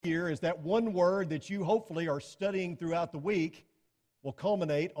here is that one word that you hopefully are studying throughout the week will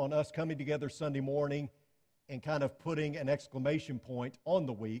culminate on us coming together Sunday morning and kind of putting an exclamation point on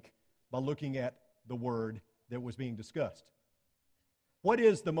the week by looking at the word that was being discussed. What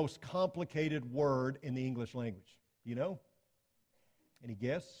is the most complicated word in the English language? Do you know? Any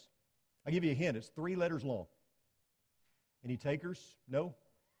guess? I'll give you a hint. It's 3 letters long. Any takers? No?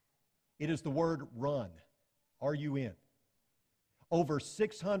 It is the word run. R-U-N. Over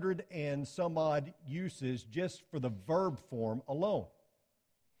 600 and some odd uses just for the verb form alone.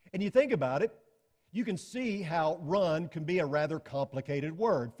 And you think about it, you can see how run can be a rather complicated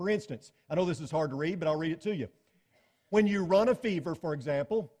word. For instance, I know this is hard to read, but I'll read it to you. When you run a fever, for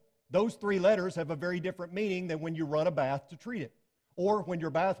example, those 3 letters have a very different meaning than when you run a bath to treat it. Or when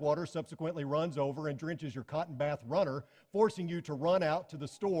your bath water subsequently runs over and drenches your cotton bath runner, forcing you to run out to the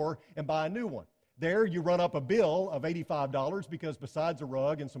store and buy a new one. There, you run up a bill of $85 because besides a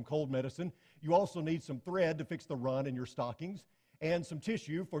rug and some cold medicine, you also need some thread to fix the run in your stockings, and some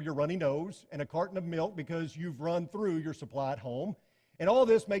tissue for your runny nose, and a carton of milk because you've run through your supply at home. And all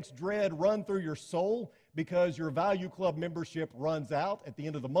this makes dread run through your soul because your Value Club membership runs out at the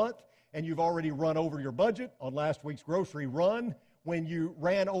end of the month, and you've already run over your budget on last week's grocery run when you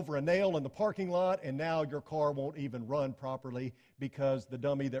ran over a nail in the parking lot, and now your car won't even run properly because the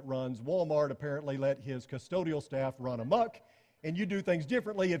dummy that runs Walmart apparently let his custodial staff run amok, and you do things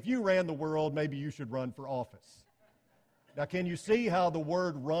differently. If you ran the world, maybe you should run for office. Now, can you see how the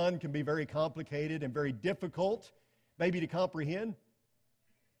word run can be very complicated and very difficult, maybe to comprehend?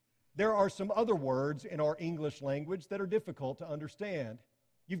 There are some other words in our English language that are difficult to understand.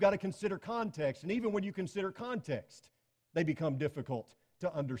 You've got to consider context, and even when you consider context, they become difficult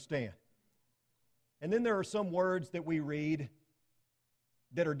to understand. And then there are some words that we read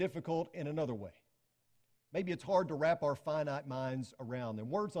that are difficult in another way. Maybe it's hard to wrap our finite minds around them.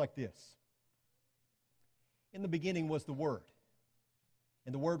 Words like this. In the beginning was the Word,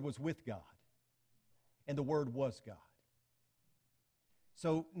 and the Word was with God, and the Word was God.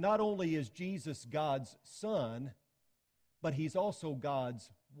 So not only is Jesus God's Son, but He's also God's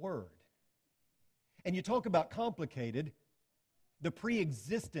Word. And you talk about complicated, the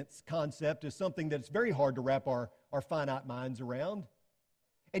pre-existence concept is something that's very hard to wrap our finite minds around.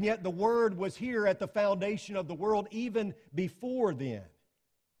 And yet the Word was here at the foundation of the world even before then.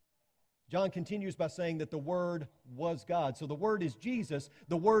 John continues by saying that the Word was God. So the Word is Jesus.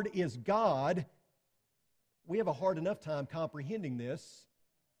 The Word is God. We have a hard enough time comprehending this.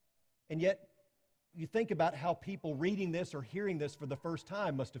 And yet you think about how people reading this or hearing this for the first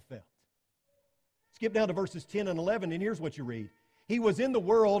time must have felt. Skip down to verses 10 and 11, and here's what you read. He was in the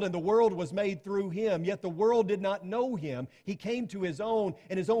world, and the world was made through Him, yet the world did not know Him. He came to His own,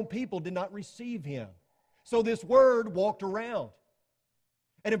 and His own people did not receive Him. So this Word walked around.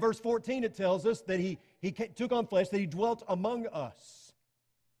 And in verse 14 it tells us that He took on flesh, that He dwelt among us.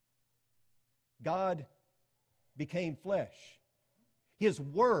 God became flesh. His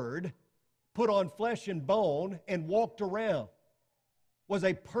Word put on flesh and bone and walked around. Was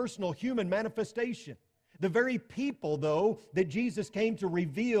a personal human manifestation. The very people, though, that Jesus came to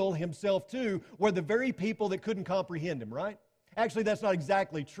reveal Himself to were the very people that couldn't comprehend Him, right? Actually, that's not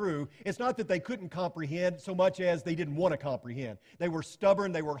exactly true. It's not that they couldn't comprehend so much as they didn't want to comprehend. They were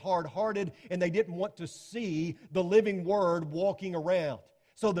stubborn, they were hard-hearted, and they didn't want to see the living Word walking around.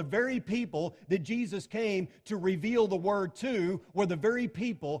 So the very people that Jesus came to reveal the Word to were the very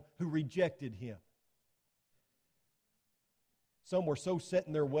people who rejected Him. Some were so set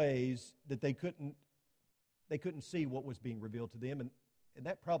in their ways that they couldn't see what was being revealed to them, and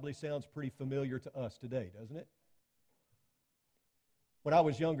that probably sounds pretty familiar to us today, doesn't it? When I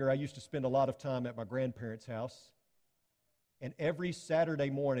was younger, I used to spend a lot of time at my grandparents' house, and every Saturday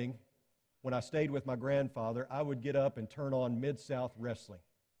morning when I stayed with my grandfather, I would get up and turn on Mid-South Wrestling,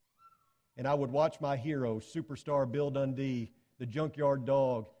 and I would watch my heroes, superstar Bill Dundee, the Junkyard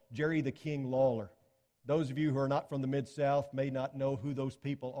Dog, Jerry the King Lawler. Those of you who are not from the Mid-South may not know who those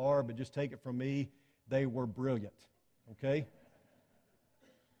people are, but just take it from me, they were brilliant, okay?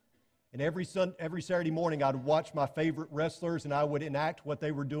 And every Saturday morning, I'd watch my favorite wrestlers, and I would enact what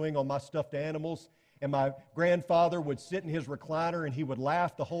they were doing on my stuffed animals. And my grandfather would sit in his recliner, and he would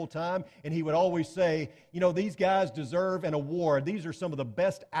laugh the whole time. And he would always say, you know, these guys deserve an award. These are some of the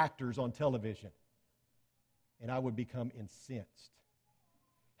best actors on television. And I would become incensed.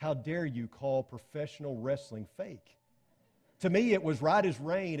 How dare you call professional wrestling fake? To me, it was right as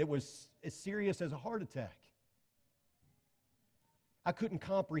rain. It was as serious as a heart attack. I couldn't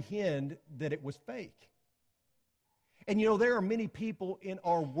comprehend that it was fake. And there are many people in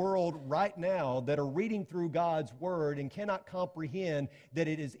our world right now that are reading through God's Word and cannot comprehend that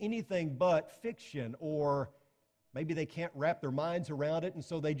it is anything but fiction, or maybe they can't wrap their minds around it, and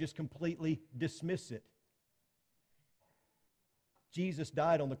so they just completely dismiss it. Jesus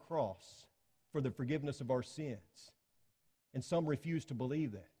died on the cross for the forgiveness of our sins, and some refuse to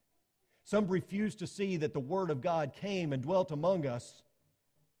believe that. Some refuse to see that the Word of God came and dwelt among us.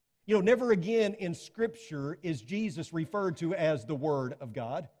 Never again in Scripture is Jesus referred to as the Word of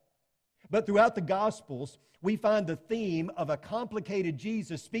God. But throughout the Gospels, we find the theme of a complicated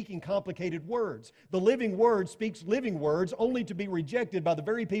Jesus speaking complicated words. The living Word speaks living words only to be rejected by the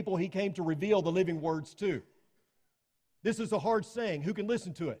very people He came to reveal the living words to. This is a hard saying. Who can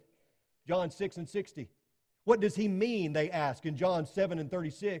listen to it? John 6:60. What does He mean, they ask in John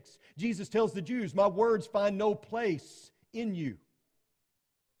 7:36. Jesus tells the Jews, "My words find no place in you."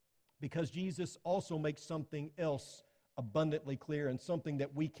 Because Jesus also makes something else abundantly clear, and something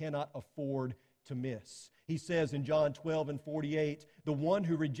that we cannot afford to miss. He says in John 12:48, "The one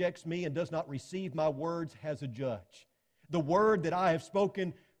who rejects me and does not receive my words has a judge. The word that I have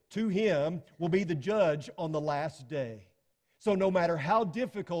spoken to him will be the judge on the last day." So no matter how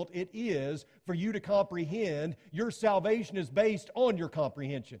difficult it is for you to comprehend, your salvation is based on your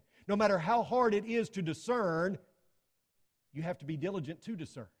comprehension. No matter how hard it is to discern, you have to be diligent to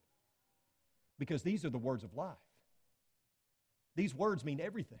discern. Because these are the words of life. These words mean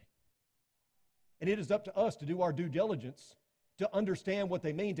everything. And it is up to us to do our due diligence, to understand what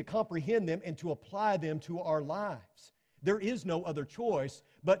they mean, to comprehend them, and to apply them to our lives. There is no other choice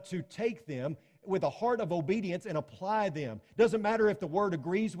but to take them with a heart of obedience and apply them. Doesn't matter if the Word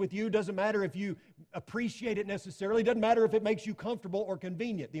agrees with you, doesn't matter if you appreciate it necessarily, doesn't matter if it makes you comfortable or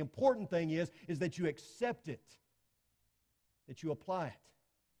convenient. The important thing is that you accept it, that you apply it.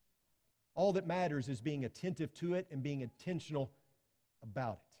 All that matters is being attentive to it and being intentional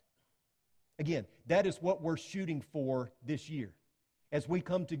about it. Again, that is what we're shooting for this year. As we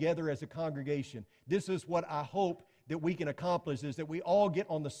come together as a congregation, this is what I hope that we can accomplish, is that we all get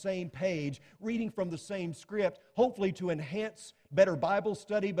on the same page, reading from the same script, hopefully to enhance better Bible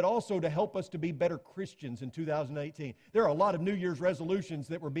study, but also to help us to be better Christians in 2018. There are a lot of New Year's resolutions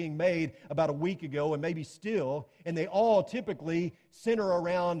that were being made about a week ago, and maybe still, and they all typically center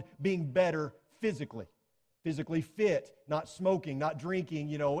around being better physically. Physically fit, not smoking, not drinking,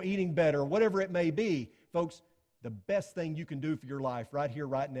 eating better, whatever it may be. Folks, the best thing you can do for your life right here,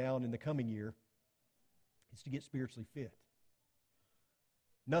 right now, and in the coming year is to get spiritually fit.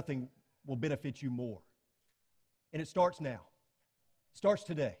 Nothing will benefit you more. And it starts now. It starts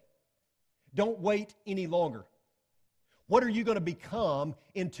today. Don't wait any longer. What are you going to become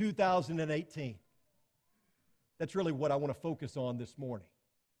in 2018? That's really what I want to focus on this morning.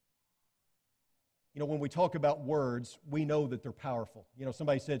 When we talk about words, we know that they're powerful.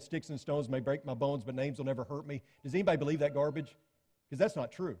 Somebody said, "Sticks and stones may break my bones, but names will never hurt me." Does anybody believe that garbage? Because that's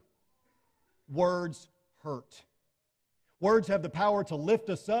not true. Words hurt. Words have the power to lift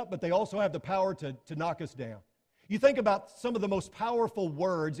us up, but they also have the power to knock us down. You think about some of the most powerful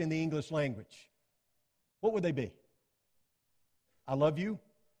words in the English language. What would they be? I love you.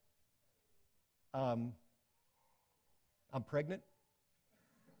 I'm pregnant.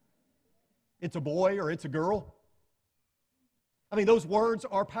 It's a boy or it's a girl. I mean, those words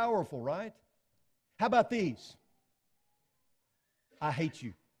are powerful, right? How about these? I hate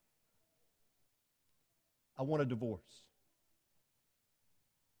you. I want a divorce.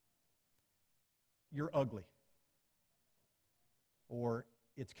 You're ugly. Or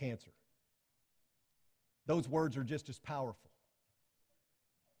it's cancer. Those words are just as powerful.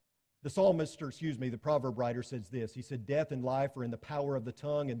 The proverb writer says this. He said, "Death and life are in the power of the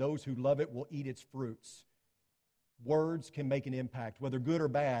tongue, and those who love it will eat its fruits." Words can make an impact. Whether good or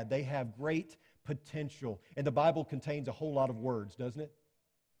bad, they have great potential. And the Bible contains a whole lot of words, doesn't it?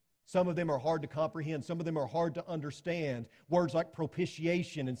 Some of them are hard to comprehend. Some of them are hard to understand. Words like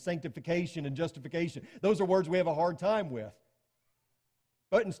propitiation and sanctification and justification. Those are words we have a hard time with.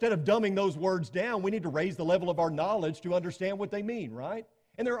 But instead of dumbing those words down, we need to raise the level of our knowledge to understand what they mean, right?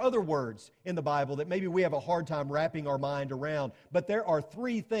 And there are other words in the Bible that maybe we have a hard time wrapping our mind around. But there are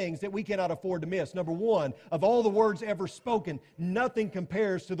three things that we cannot afford to miss. Number one, of all the words ever spoken, nothing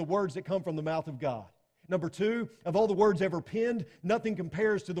compares to the words that come from the mouth of God. Number two, of all the words ever penned, nothing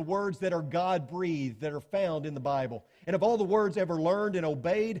compares to the words that are God-breathed, that are found in the Bible. And of all the words ever learned and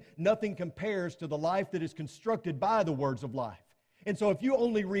obeyed, nothing compares to the life that is constructed by the words of life. And so if you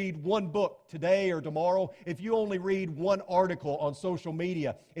only read one book today or tomorrow, if you only read one article on social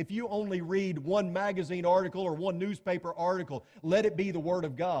media, if you only read one magazine article or one newspaper article, let it be the Word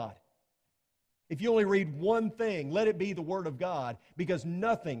of God. If you only read one thing, let it be the Word of God, because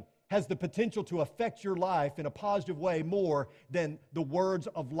nothing has the potential to affect your life in a positive way more than the words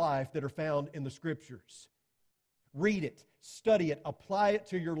of life that are found in the Scriptures. Read it, study it, apply it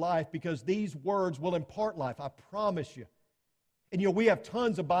to your life, because these words will impart life, I promise you. And we have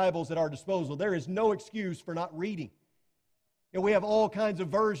tons of Bibles at our disposal. There is no excuse for not reading. We have all kinds of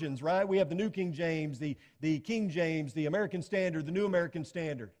versions, right? We have the New King James, the King James, the American Standard, the New American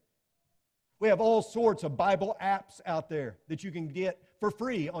Standard. We have all sorts of Bible apps out there that you can get for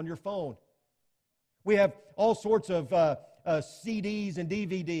free on your phone. We have all sorts of CDs and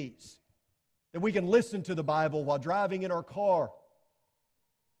DVDs that we can listen to the Bible while driving in our car.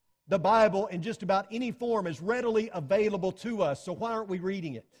 The Bible, in just about any form, is readily available to us, so why aren't we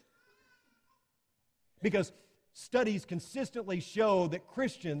reading it? Because studies consistently show that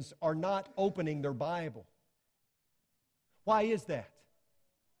Christians are not opening their Bible. Why is that?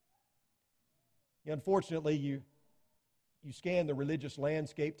 Unfortunately, you scan the religious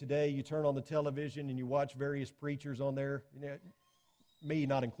landscape today, you turn on the television and you watch various preachers on there, me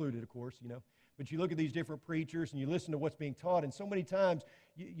not included, of course, but you look at these different preachers and you listen to what's being taught, and so many times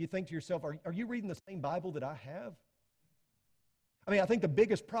you think to yourself, are you reading the same Bible that I have? I think the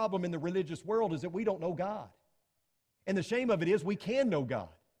biggest problem in the religious world is that we don't know God. And the shame of it is we can know God.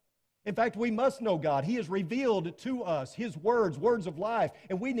 In fact, we must know God. He has revealed to us His words, words of life,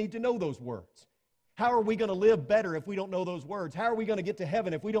 and we need to know those words. How are we going to live better if we don't know those words? How are we going to get to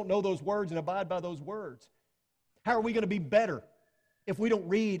heaven if we don't know those words and abide by those words? How are we going to be better if we don't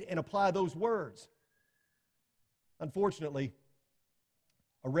read and apply those words? Unfortunately,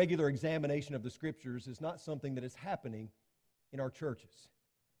 a regular examination of the Scriptures is not something that is happening in our churches.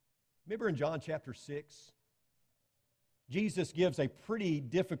 Remember in John chapter 6, Jesus gives a pretty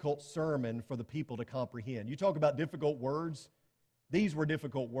difficult sermon for the people to comprehend. You talk about difficult words. These were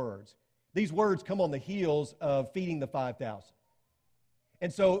difficult words. These words come on the heels of feeding the 5,000.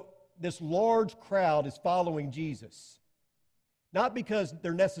 And so this large crowd is following Jesus, not because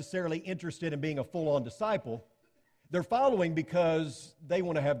they're necessarily interested in being a full-on disciple. They're following because they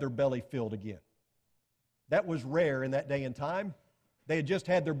want to have their belly filled again. That was rare in that day and time. They had just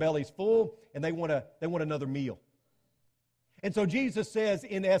had their bellies full, and they want another meal. And so Jesus says,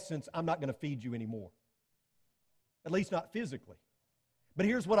 in essence, I'm not going to feed you anymore, at least not physically. But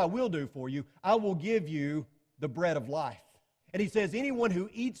here's what I will do for you. I will give you the bread of life. And He says, anyone who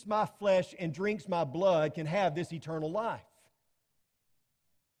eats my flesh and drinks my blood can have this eternal life.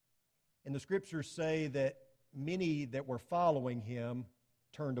 And the Scriptures say that many that were following Him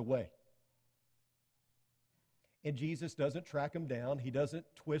turned away. And Jesus doesn't track them down. He doesn't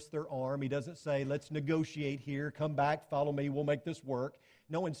twist their arm. He doesn't say, let's negotiate here. Come back, follow me, we'll make this work.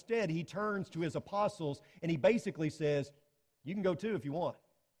 No, instead, He turns to His apostles and He basically says, you can go too if you want.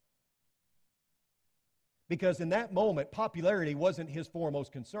 Because in that moment, popularity wasn't His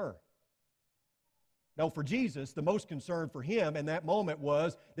foremost concern. No, for Jesus, the most concern for Him in that moment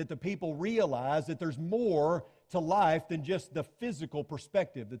was that the people realized that there's more to life than just the physical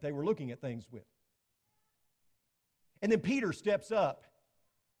perspective that they were looking at things with. And then Peter steps up.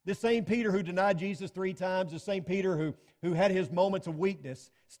 This same Peter who denied Jesus 3 times, the same Peter who had his moments of weakness,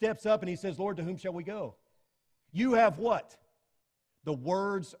 steps up and he says, Lord, to whom shall we go? You have what? The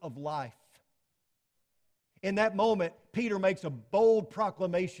words of life. In that moment, Peter makes a bold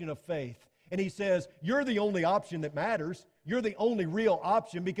proclamation of faith. And he says, you're the only option that matters. You're the only real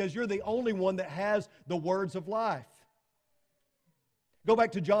option because you're the only one that has the words of life. Go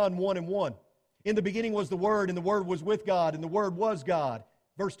back to John 1:1. In the beginning was the Word, and the Word was with God, and the Word was God.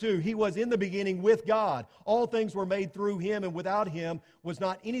 Verse 2, He was in the beginning with God. All things were made through Him, and without Him was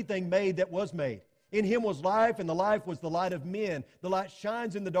not anything made that was made. In Him was life, and the life was the light of men. The light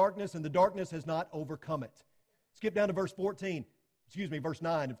shines in the darkness, and the darkness has not overcome it. Skip down to verse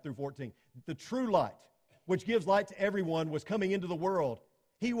 9 through 14. The true light, which gives light to everyone, was coming into the world.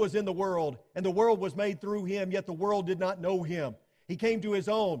 He was in the world, and the world was made through Him, yet the world did not know Him. He came to His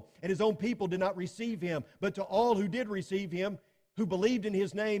own, and His own people did not receive Him. But to all who did receive Him, who believed in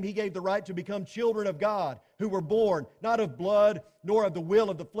His name, He gave the right to become children of God, who were born not of blood, nor of the will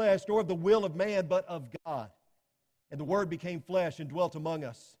of the flesh, nor of the will of man, but of God. And the Word became flesh and dwelt among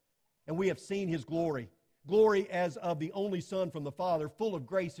us. And we have seen His glory, glory as of the only Son from the Father, full of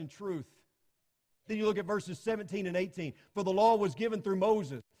grace and truth. Then you look at verses 17 and 18. For the law was given through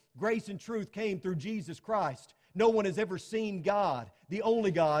Moses. Grace and truth came through Jesus Christ. No one has ever seen God, the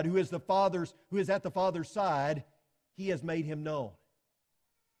only God who is at the Father's side. He has made Him known.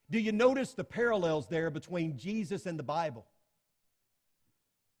 Do you notice the parallels there between Jesus and the Bible?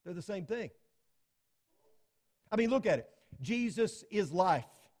 They're the same thing. I mean, look at it. Jesus is life.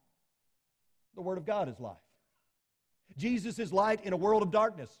 The Word of God is life. Jesus is light in a world of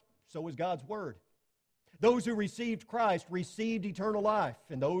darkness. So is God's Word. Those who received Christ received eternal life,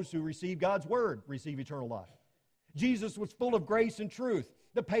 and those who received God's Word receive eternal life. Jesus was full of grace and truth.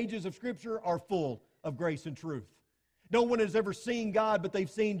 The pages of Scripture are full of grace and truth. No one has ever seen God, but they've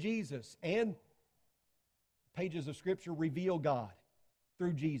seen Jesus. And pages of Scripture reveal God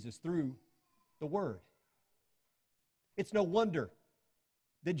through Jesus, through the Word. It's no wonder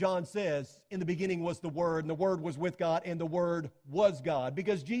that John says, in the beginning was the Word, and the Word was with God, and the Word was God,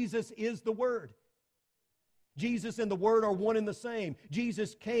 because Jesus is the Word. Jesus and the Word are one and the same.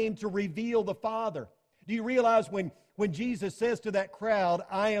 Jesus came to reveal the Father. Do you realize when Jesus says to that crowd,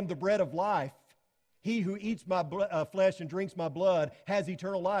 I am the bread of life, he who eats my flesh and drinks my blood has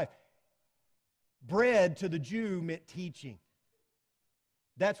eternal life. Bread to the Jew meant teaching.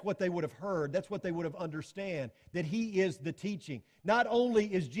 That's what they would have heard. That's what they would have understood, that he is the teaching. Not only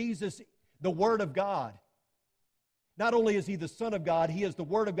is Jesus the Word of God, not only is he the Son of God, he is the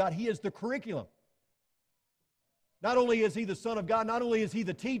Word of God, he is the curriculum. Not only is he the Son of God, not only is he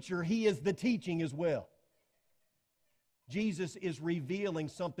the teacher, he is the teaching as well. Jesus is revealing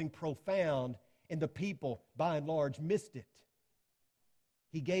something profound, and the people, by and large, missed it.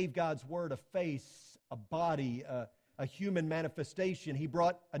 He gave God's Word a face, a body, a human manifestation. He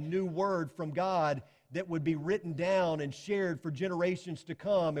brought a new word from God that would be written down and shared for generations to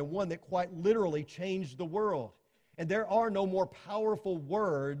come, and one that quite literally changed the world. And there are no more powerful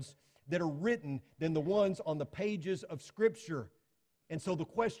words that are written than the ones on the pages of Scripture. And so the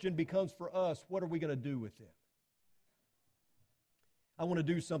question becomes for us, what are we going to do with them? I want to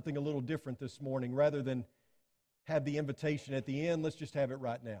do something a little different this morning. Rather than have the invitation at the end, let's just have it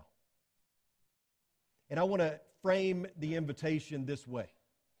right now. And I want to frame the invitation this way.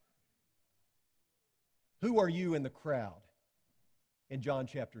 Who are you in the crowd in John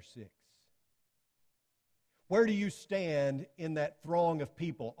chapter 6? Where do you stand in that throng of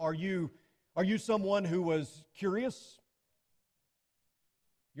people? Are you someone who was curious?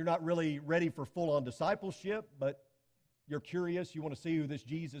 You're not really ready for full-on discipleship, but you're curious. You want to see who this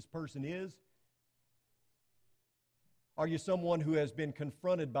Jesus person is? Are you someone who has been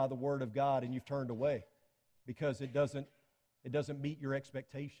confronted by the Word of God and you've turned away because it doesn't meet your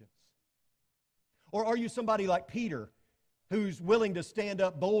expectations? Or are you somebody like Peter who's willing to stand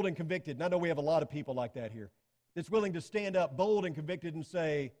up bold and convicted? And I know we have a lot of people like that here. That's willing to stand up bold and convicted and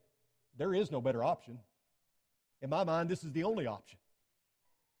say, there is no better option. In my mind, this is the only option.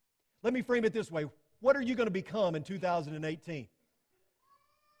 Let me frame it this way. What are you going to become in 2018?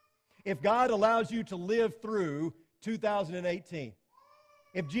 If God allows you to live through 2018,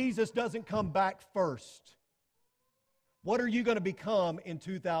 if Jesus doesn't come back first, what are you going to become in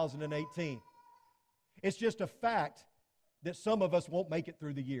 2018? It's just a fact that some of us won't make it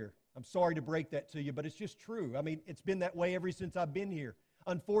through the year. I'm sorry to break that to you, but it's just true. I mean, it's been that way ever since I've been here.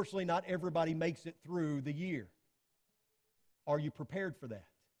 Unfortunately, not everybody makes it through the year. Are you prepared for that?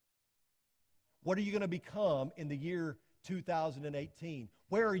 What are you going to become in the year 2018?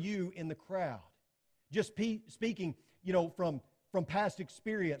 Where are you in the crowd? Just speaking, from past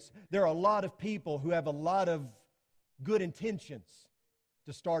experience, there are a lot of people who have a lot of good intentions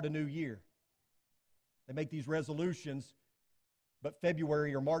to start a new year. They make these resolutions, but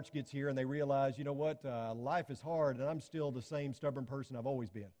February or March gets here and they realize, you know what, life is hard and I'm still the same stubborn person I've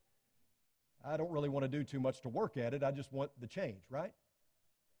always been. I don't really want to do too much to work at it. I just want the change, right?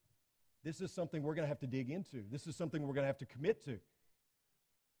 This is something we're going to have to dig into. This is something we're going to have to commit to.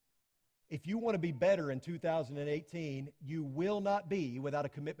 If you want to be better in 2018, you will not be without a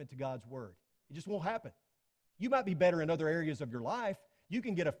commitment to God's Word. It just won't happen. You might be better in other areas of your life. You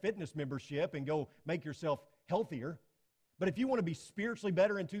can get a fitness membership and go make yourself healthier. But if you want to be spiritually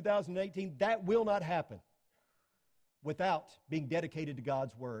better in 2018, that will not happen without being dedicated to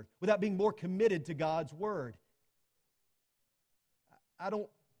God's Word, without being more committed to God's Word. I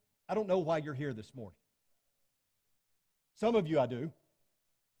don't know why you're here this morning. Some of you I do.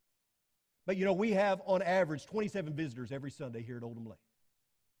 But we have on average 27 visitors every Sunday here at Oldham Lane.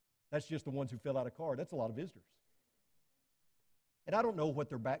 That's just the ones who fill out a card. That's a lot of visitors. And I don't know what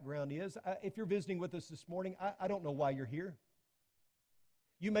their background is. If you're visiting with us this morning, I don't know why you're here.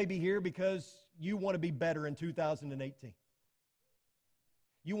 You may be here because you want to be better in 2018.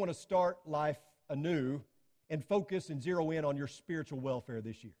 You want to start life anew and focus and zero in on your spiritual welfare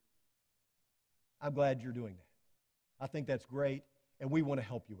this year. I'm glad you're doing that. I think that's great, and we want to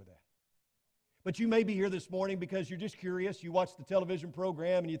help you with that. But you may be here this morning because you're just curious. You watched the television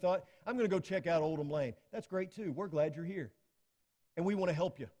program and you thought, I'm going to go check out Oldham Lane. That's great too. We're glad you're here. And we want to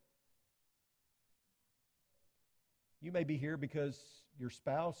help you. You may be here because your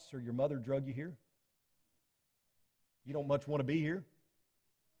spouse or your mother drug you here. You don't much want to be here.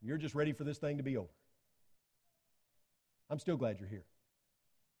 You're just ready for this thing to be over. I'm still glad you're here.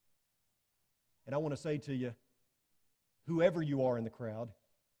 And I want to say to you, whoever you are in the crowd,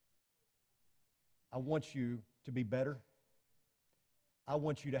 I want you to be better. I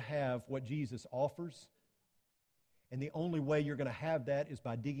want you to have what Jesus offers. And the only way you're going to have that is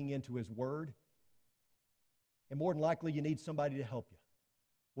by digging into His Word. And more than likely, you need somebody to help you.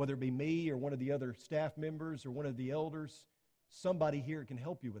 Whether it be me or one of the other staff members or one of the elders, somebody here can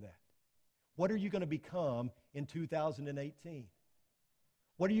help you with that. What are you going to become in 2018?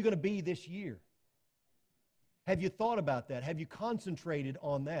 What are you going to be this year? Have you thought about that? Have you concentrated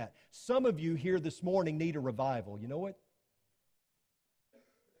on that? Some of you here this morning need a revival. You know what?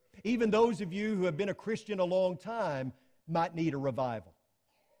 Even those of you who have been a Christian a long time might need a revival.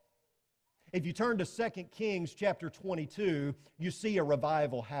 If you turn to 2 Kings chapter 22, you see a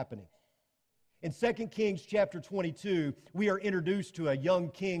revival happening. In 2 Kings chapter 22, we are introduced to a young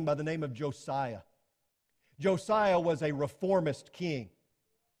king by the name of Josiah. Josiah was a reformist king.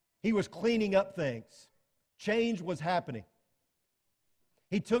 He was cleaning up things. Change was happening.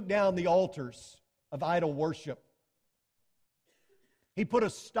 He took down the altars of idol worship. He put a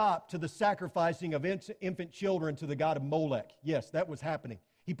stop to the sacrificing of infant children to the god of Molech. Yes, that was happening.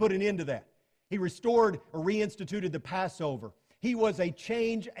 He put an end to that. He restored or reinstituted the Passover. He was a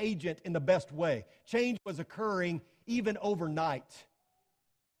change agent in the best way. Change was occurring even overnight.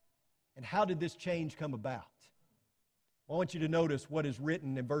 And how did this change come about? I want you to notice what is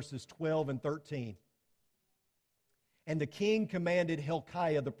written in verses 12 and 13. And the king commanded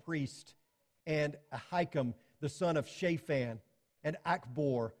Hilkiah the priest, and Ahikam the son of Shaphan, and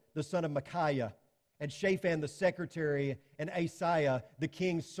Achbor the son of Micaiah, and Shaphan the secretary, and Asaiah the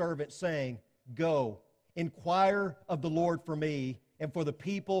king's servant, saying, Go, inquire of the Lord for me, and for the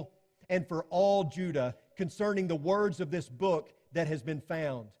people, and for all Judah, concerning the words of this book that has been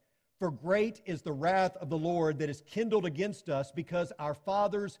found. For great is the wrath of the Lord that is kindled against us, because our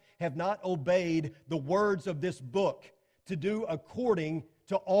fathers have not obeyed the words of this book, to do according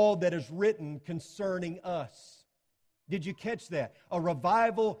to all that is written concerning us. Did you catch that? A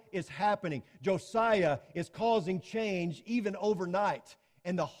revival is happening. Josiah is causing change even overnight.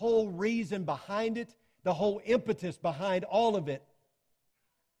 And the whole reason behind it, the whole impetus behind all of it,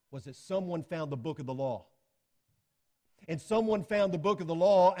 was that someone found the book of the law. And someone found the book of the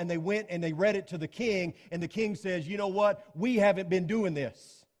law, and they went and they read it to the king, and the king says, you know what? We haven't been doing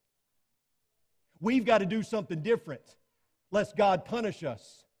this. We've got to do something different, lest God punish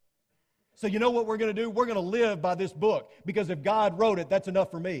us. So you know what we're going to do? We're going to live by this book, because if God wrote it, that's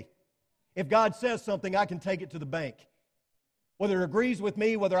enough for me. If God says something, I can take it to the bank. Whether it agrees with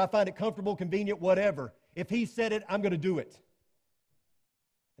me, whether I find it comfortable, convenient, whatever. If He said it, I'm going to do it.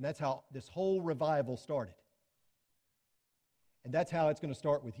 And that's how this whole revival started. And that's how it's going to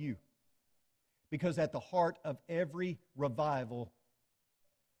start with you. Because at the heart of every revival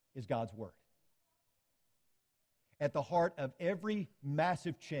is God's Word. At the heart of every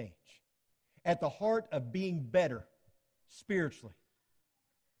massive change, at the heart of being better spiritually,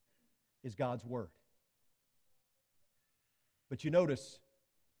 is God's Word. But you notice,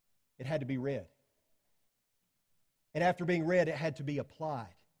 it had to be read. And after being read, it had to be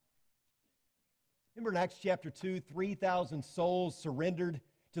applied. Remember in Acts chapter 2, 3,000 souls surrendered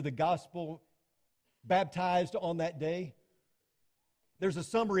to the gospel, baptized on that day? There's a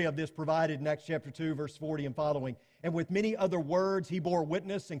summary of this provided in Acts chapter 2, verse 40 and following. And with many other words he bore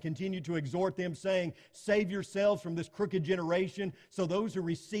witness and continued to exhort them, saying, Save yourselves from this crooked generation. So those who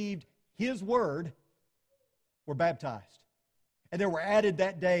received his word were baptized. And there were added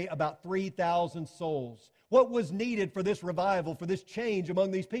that day about 3,000 souls. What was needed for this revival, for this change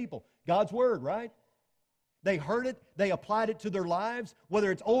among these people? God's Word, right? They heard it, they applied it to their lives,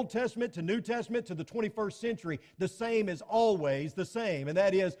 whether it's Old Testament to New Testament to the 21st century, the same is always the same. And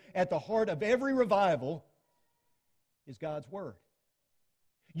that is, at the heart of every revival is God's Word.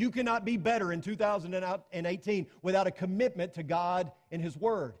 You cannot be better in 2018 without a commitment to God and His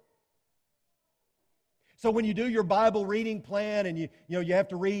Word. So when you do your Bible reading plan and you have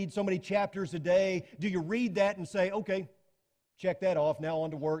to read so many chapters a day, do you read that and say, okay, check that off, now on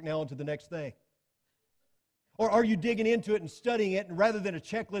to work, now on to the next thing? Or are you digging into it and studying it, and rather than a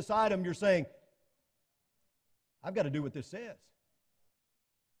checklist item, you're saying, I've got to do what this says.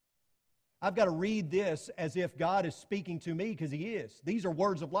 I've got to read this as if God is speaking to me, because He is. These are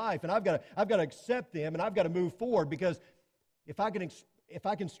words of life, and I've got to accept them, and I've got to move forward, because if I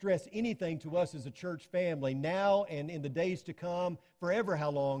can stress anything to us as a church family now and in the days to come, forever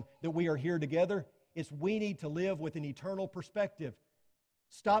how long that we are here together, It's we need to live with an eternal perspective.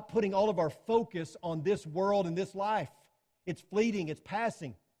 Stop putting all of our focus on this world and this life. It's fleeting, it's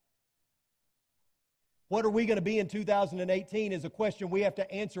passing. What are we going to be in 2018 is a question we have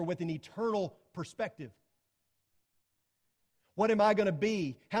to answer with an eternal perspective. What am I going to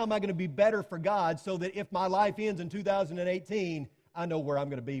be? How am I going to be better for God so that if my life ends in 2018, I know where I'm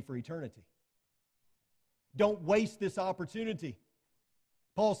going to be for eternity? Don't waste this opportunity.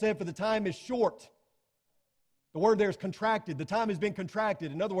 Paul said, for the time is short. The word there is contracted. The time has been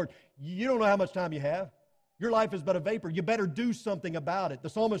contracted. In other words, you don't know how much time you have. Your life is but a vapor. You better do something about it. The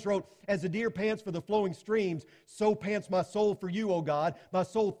psalmist wrote, as the deer pants for the flowing streams, so pants my soul for you, O God. My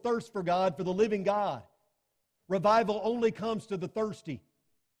soul thirsts for God, for the living God. Revival only comes to the thirsty.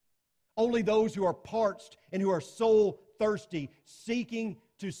 Only those who are parched and who are soul thirsty, seeking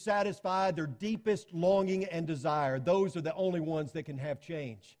to satisfy their deepest longing and desire. Those are the only ones that can have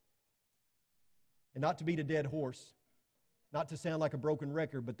change. And not to beat a dead horse, not to sound like a broken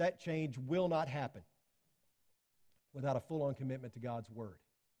record, but that change will not happen without a full-on commitment to God's Word.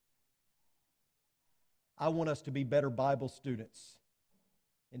 I want us to be better Bible students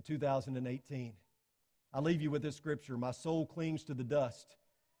in 2018. I leave you with this scripture. My soul clings to the dust.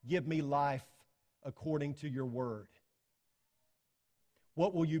 Give me life according to your word.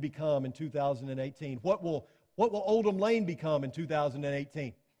 What will you become in 2018? What will Oldham Lane become in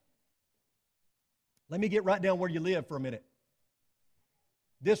 2018? Let me get right down where you live for a minute.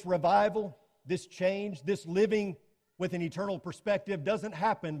 This revival, this change, this living with an eternal perspective doesn't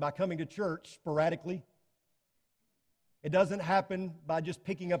happen by coming to church sporadically. It doesn't happen by just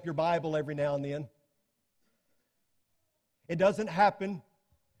picking up your Bible every now and then. It doesn't happen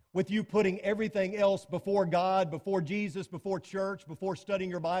with you putting everything else before God, before Jesus, before church, before studying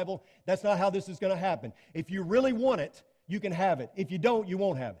your Bible. That's not how this is going to happen. If you really want it, you can have it. If you don't, you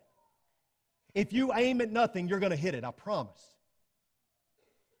won't have it. If you aim at nothing, you're going to hit it, I promise.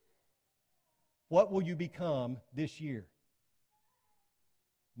 What will you become this year?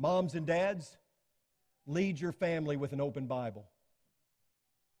 Moms and dads, lead your family with an open Bible.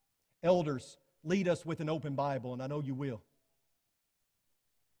 Elders, lead us with an open Bible, and I know you will.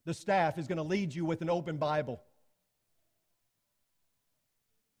 The staff is going to lead you with an open Bible.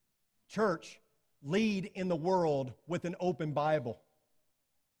 Church, lead in the world with an open Bible.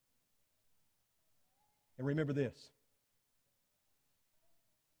 And remember this.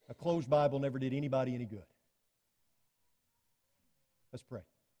 A closed Bible never did anybody any good. Let's pray.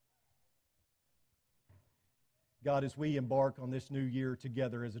 God, as we embark on this new year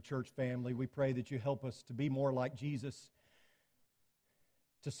together as a church family, we pray that you help us to be more like Jesus,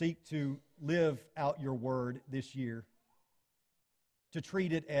 to seek to live out your word this year, to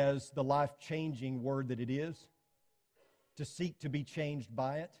treat it as the life-changing word that it is, to seek to be changed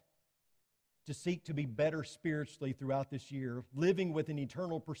by it, to seek to be better spiritually throughout this year, living with an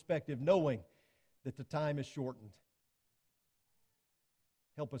eternal perspective, knowing that the time is shortened.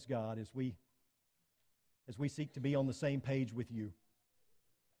 Help us, God, as we seek to be on the same page with you.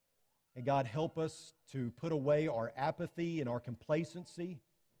 And God, help us to put away our apathy and our complacency.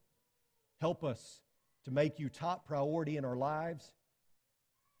 Help us to make you top priority in our lives.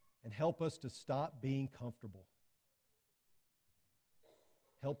 And help us to stop being comfortable.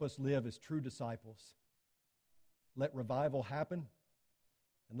 Help us live as true disciples. Let revival happen,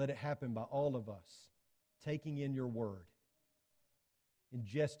 and let it happen by all of us, taking in your word,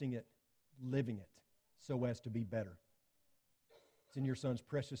 ingesting it, living it, so as to be better. It's in your Son's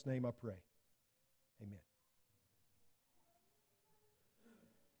precious name I pray. Amen.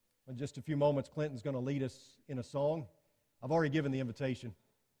 In just a few moments, Clinton's going to lead us in a song. I've already given the invitation.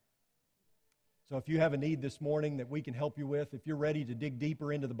 So if you have a need this morning that we can help you with, if you're ready to dig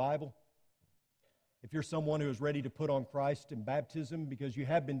deeper into the Bible, if you're someone who is ready to put on Christ in baptism because you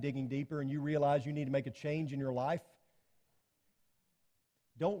have been digging deeper and you realize you need to make a change in your life,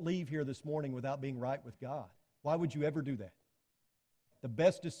 don't leave here this morning without being right with God. Why would you ever do that? The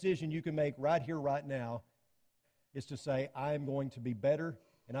best decision you can make right here, right now, is to say, I am going to be better,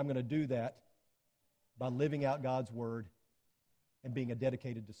 and I'm going to do that by living out God's Word and being a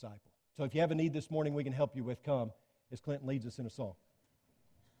dedicated disciple. So if you have a need this morning we can help you with, come as Clinton leads us in a song.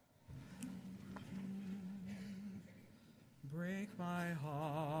 Break my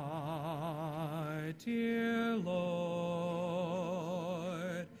heart, dear Lord,